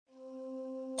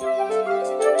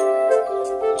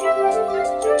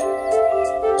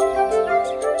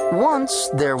Once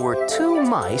there were two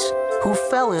mice who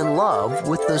fell in love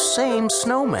with the same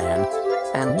snowman,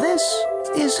 and this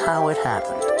is how it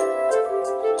happened.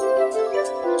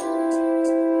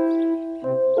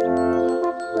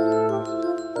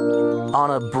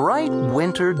 On a bright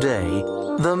winter day,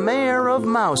 the mayor of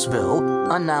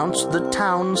Mouseville announced the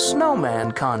town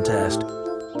snowman contest.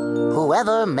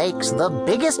 Whoever makes the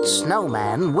biggest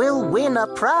snowman will win a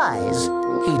prize,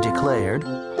 he declared.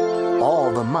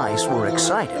 All the mice were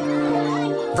excited.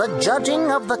 The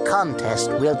judging of the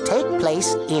contest will take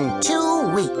place in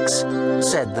 2 weeks,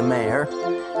 said the mayor.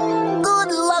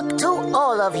 Good luck to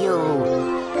all of you.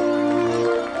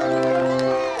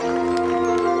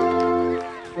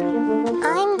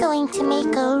 I'm going to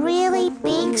make a really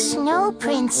big snow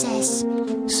princess,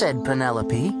 said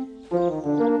Penelope.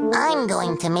 I'm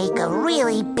going to make a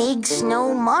really big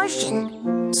snow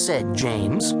Martian, said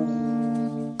James.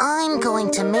 I'm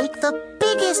going to make the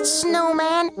biggest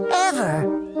snowman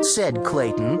ever, said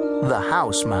Clayton, the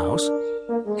house mouse.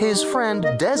 His friend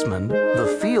Desmond,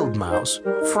 the field mouse,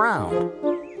 frowned.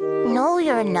 No,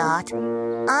 you're not.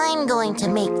 I'm going to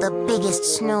make the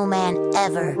biggest snowman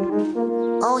ever.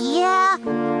 Oh,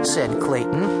 yeah? said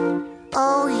Clayton.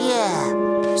 Oh,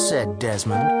 yeah, said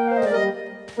Desmond.